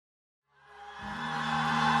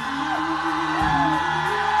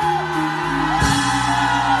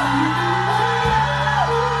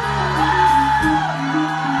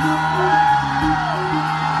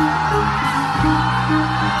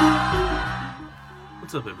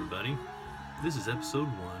What's up, everybody? This is episode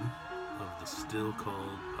 1 of the Still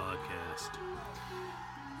Called podcast.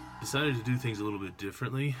 Decided to do things a little bit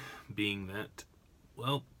differently, being that,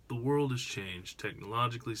 well, the world has changed,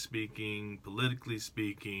 technologically speaking, politically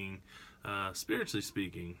speaking, spiritually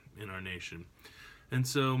speaking in our nation. And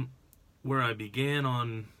so, where I began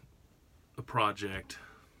on a project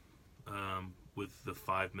with the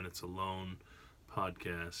 5 Minutes Alone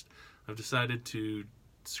podcast, I've decided to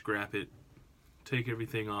scrap it, take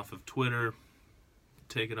everything off of Twitter,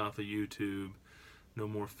 take it off of YouTube, no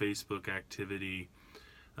more Facebook activity.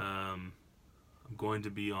 I'm going to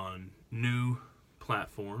be on new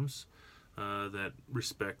platforms that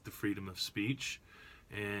respect the freedom of speech,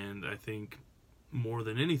 and I think more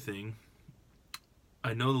than anything,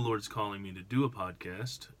 I know the Lord's calling me to do a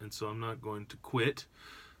podcast, and so I'm not going to quit.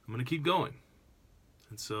 I'm going to keep going.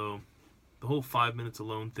 And so the whole 5 Minutes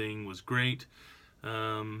Alone thing was great.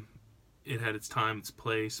 It had its time, its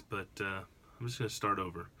place, but I'm just going to start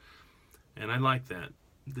over. And I like that.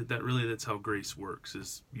 That's how grace works,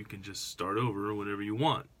 is you can just start over whenever you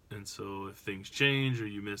want. And so if things change or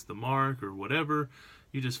you miss the mark or whatever,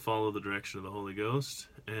 you just follow the direction of the Holy Ghost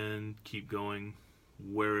and keep going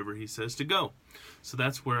wherever He says to go. So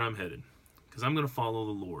that's where I'm headed, because I'm going to follow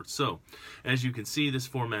the Lord. So as you can see, this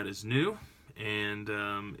format is new, and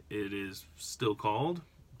it is still called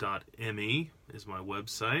 .me is my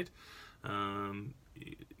website.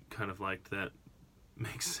 Kind of like that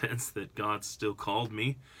makes sense that God still called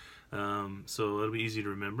me. So it'll be easy to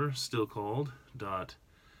remember,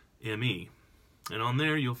 stillcalled.me. And on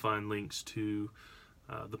there you'll find links to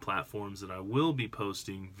the platforms that I will be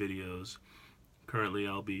posting videos. Currently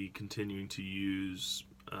I'll be continuing to use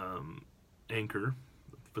Anchor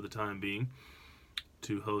for the time being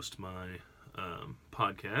to host my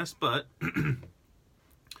podcast, but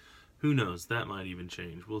who knows, that might even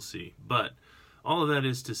change. We'll see. But all of that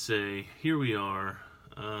is to say, here we are.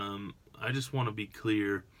 I just want to be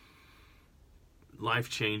clear. Life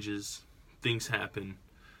changes. Things happen.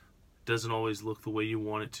 Doesn't always look the way you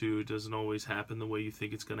want it to. It doesn't always happen the way you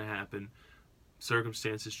think it's going to happen.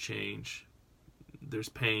 Circumstances change. There's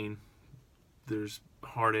pain. There's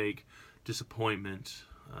heartache, disappointment,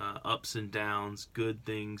 ups and downs, good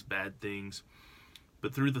things, bad things.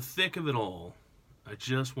 But through the thick of it all, I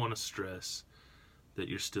just want to stress that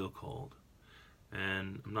you're still called.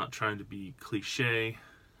 And I'm not trying to be cliche,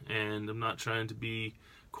 and I'm not trying to be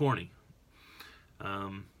corny.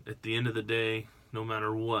 At the end of the day, no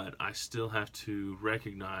matter what, I still have to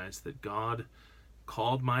recognize that God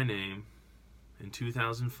called my name in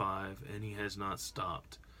 2005, and He has not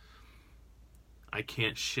stopped. I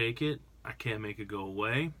can't shake it. I can't make it go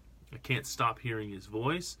away. I can't stop hearing His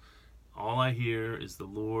voice. All I hear is the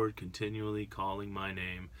Lord continually calling my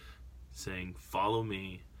name, saying, follow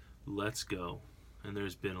me, let's go. And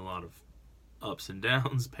there's been a lot of ups and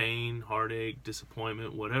downs, pain, heartache,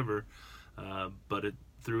 disappointment, whatever. But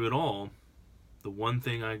through it all, the one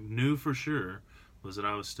thing I knew for sure was that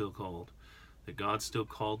I was still called. That God still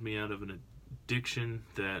called me out of an addiction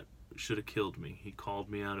that should have killed me. He called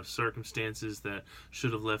me out of circumstances that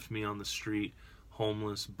should have left me on the street,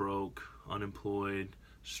 homeless, broke, unemployed,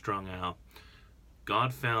 strung out.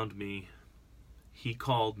 God found me, He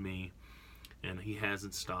called me, and He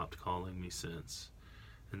hasn't stopped calling me since.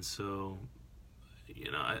 And so,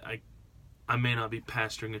 I may not be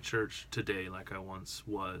pastoring a church today like I once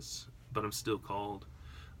was, but I'm still called.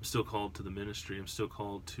 I'm still called to the ministry. I'm still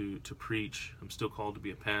called to preach. I'm still called to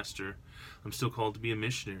be a pastor. I'm still called to be a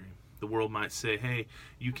missionary. The world might say, hey,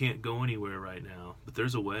 you can't go anywhere right now, but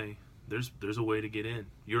there's a way. There's a way to get in.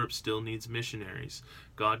 Europe still needs missionaries.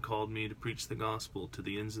 God called me to preach the gospel to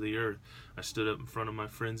the ends of the earth. I stood up in front of my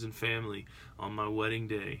friends and family on my wedding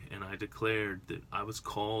day, and I declared that I was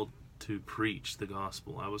called to preach the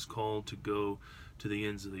gospel. I was called to go to the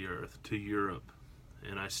ends of the earth, to Europe.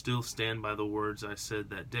 And I still stand by the words I said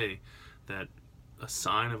that day, that a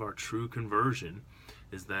sign of our true conversion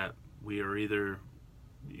is that we are either,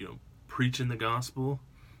 preaching the gospel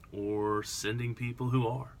or sending people who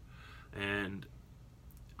are. And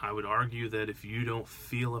I would argue that if you don't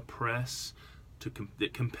feel a press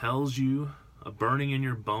that compels you, a burning in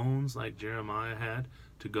your bones like Jeremiah had,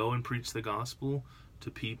 to go and preach the gospel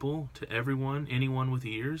to people, to everyone, anyone with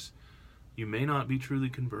ears, you may not be truly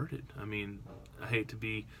converted. I mean, I hate to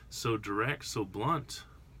be so direct, so blunt,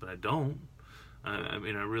 but I don't. I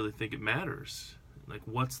really think it matters. Like,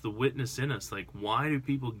 what's the witness in us? Like, why do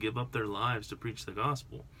people give up their lives to preach the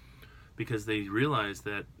gospel? Because they realize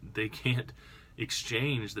that they can't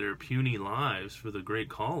exchange their puny lives for the great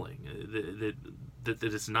calling. That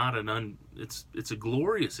it's it's a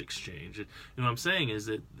glorious exchange. You know what I'm saying is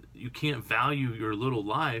that you can't value your little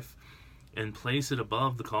life and place it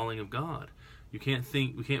above the calling of God. We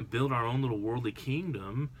can't build our own little worldly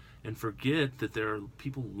kingdom and forget that there are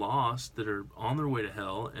people lost that are on their way to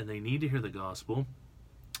hell and they need to hear the gospel.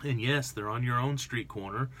 And yes, they're on your own street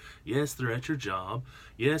corner. Yes, they're at your job.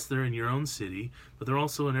 Yes, they're in your own city. But they're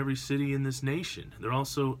also in every city in this nation. They're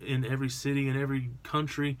also in every city in every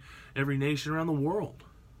country, every nation around the world.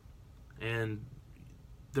 And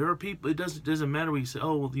there are people, it doesn't matter when you say,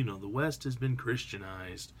 oh, well, you know, the West has been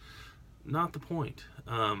Christianized. Not the point.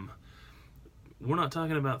 We're not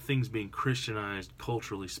talking about things being Christianized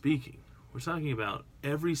culturally speaking. We're talking about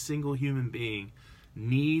every single human being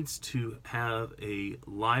needs to have a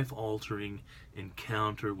life-altering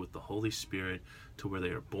encounter with the Holy Spirit to where they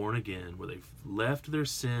are born again, where they've left their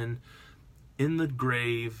sin in the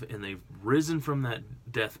grave and they've risen from that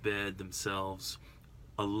deathbed themselves,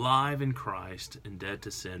 alive in Christ and dead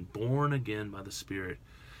to sin, born again by the Spirit.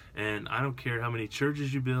 And I don't care how many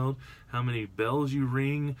churches you build, how many bells you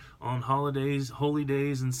ring on holidays, holy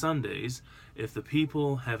days, and Sundays, if the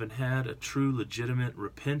people haven't had a true, legitimate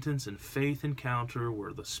repentance and faith encounter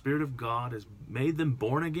where the Spirit of God has made them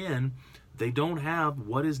born again, they don't have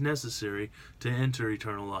what is necessary to enter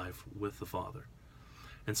eternal life with the Father.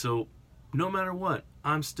 And so, no matter what,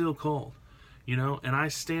 I'm still called, you know, and I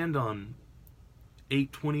stand on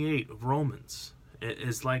 8:28 of Romans.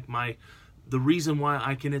 It's like the reason why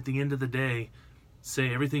I can, at the end of the day,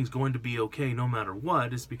 say everything's going to be okay no matter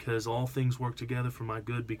what is because all things work together for my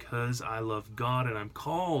good because I love God and I'm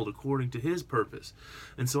called according to His purpose.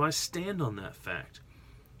 And so I stand on that fact.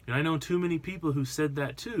 And I know too many people who said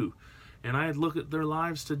that too. And I look at their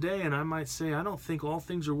lives today and I might say, I don't think all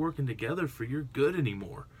things are working together for your good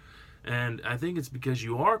anymore. And I think it's because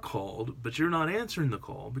you are called, but you're not answering the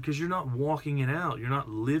call because you're not walking it out. You're not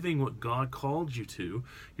living what God called you to.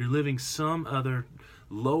 You're living some other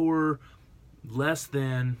lower, less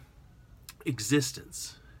than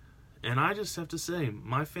existence. And I just have to say,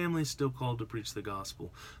 my family is still called to preach the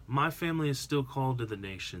gospel. My family is still called to the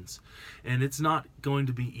nations. And it's not going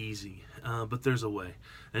to be easy, but there's a way.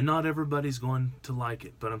 And not everybody's going to like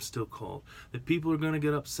it, but I'm still called. That people are going to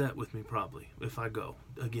get upset with me probably if I go,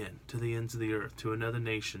 again, to the ends of the earth, to another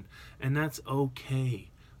nation. And that's okay.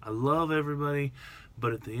 I love everybody,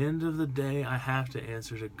 but at the end of the day, I have to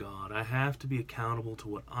answer to God. I have to be accountable to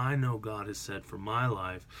what I know God has said for my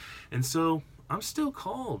life. And so, I'm still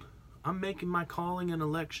called. I'm making my calling and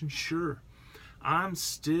election sure. I'm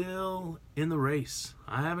still in the race.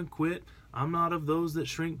 I haven't quit. I'm not of those that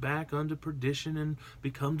shrink back unto perdition and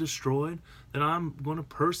become destroyed. That I'm going to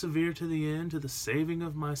persevere to the end, to the saving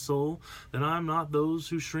of my soul. That I'm not those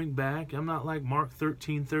who shrink back. I'm not like Mark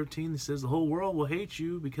 13:13 that says the whole world will hate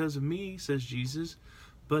you because of me, says Jesus.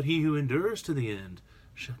 But he who endures to the end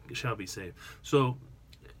shall be saved. So,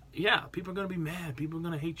 yeah, people are going to be mad. People are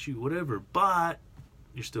going to hate you, whatever. But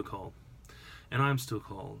you're still called. And I'm still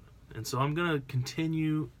called. And so I'm going to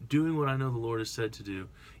continue doing what I know the Lord has said to do.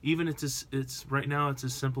 Even it's right now it's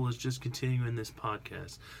as simple as just continuing this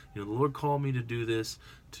podcast. You know, the Lord called me to do this,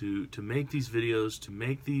 to make these videos, to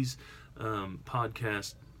make these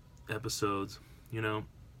podcast episodes, you know,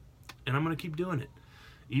 and I'm going to keep doing it.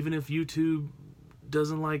 Even if YouTube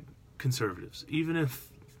doesn't like conservatives, even if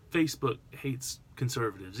Facebook hates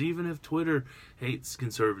conservatives, even if Twitter hates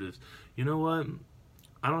conservatives, you know what?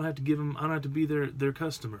 I don't have to be their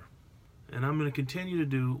customer. And I'm going to continue to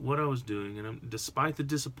do what I was doing. And despite the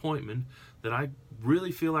disappointment that I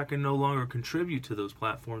really feel I can no longer contribute to those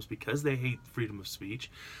platforms because they hate freedom of speech,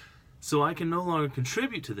 so I can no longer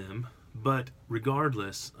contribute to them. But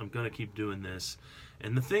regardless, I'm going to keep doing this.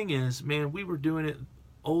 And the thing is, man, we were doing it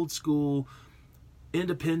old school,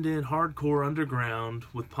 independent, hardcore, underground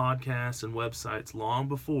with podcasts and websites long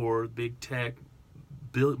before big tech,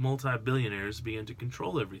 multi-billionaires began to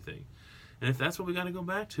control everything. And if that's what we got to go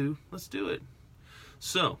back to, let's do it.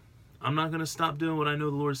 So, I'm not going to stop doing what I know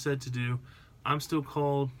the Lord said to do. I'm still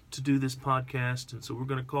called to do this podcast, and so we're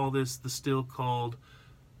going to call this the Still Called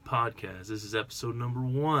Podcast. This is episode number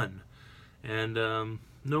 1. And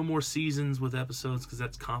no more seasons with episodes because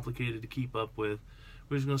that's complicated to keep up with.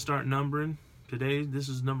 We're just going to start numbering. Today, this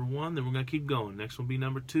is number 1, then we're going to keep going. Next one will be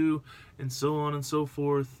number 2, and so on and so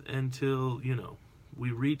forth until, you know,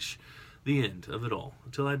 we reach the end of it all.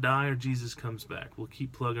 Until I die or Jesus comes back. We'll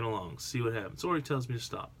keep plugging along, see what happens. Or he tells me to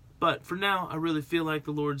stop. But for now, I really feel like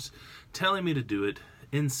the Lord's telling me to do it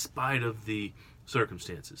in spite of the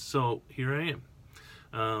circumstances. So here I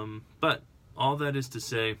am. But all that is to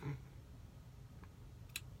say,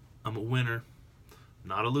 I'm a winner,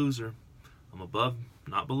 not a loser. I'm above,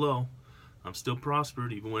 not below. I'm still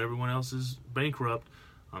prospered even when everyone else is bankrupt.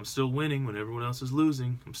 I'm still winning when everyone else is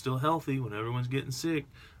losing. I'm still healthy when everyone's getting sick.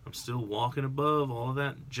 I'm still walking above all of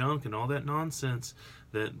that junk and all that nonsense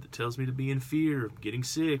that tells me to be in fear of getting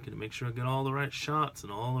sick and to make sure I get all the right shots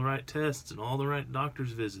and all the right tests and all the right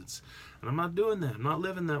doctor's visits. And I'm not doing that. I'm not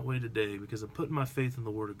living that way today because I'm putting my faith in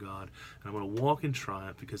the Word of God. And I'm going to walk in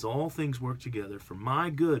triumph because all things work together for my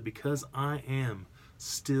good because I am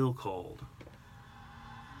still called.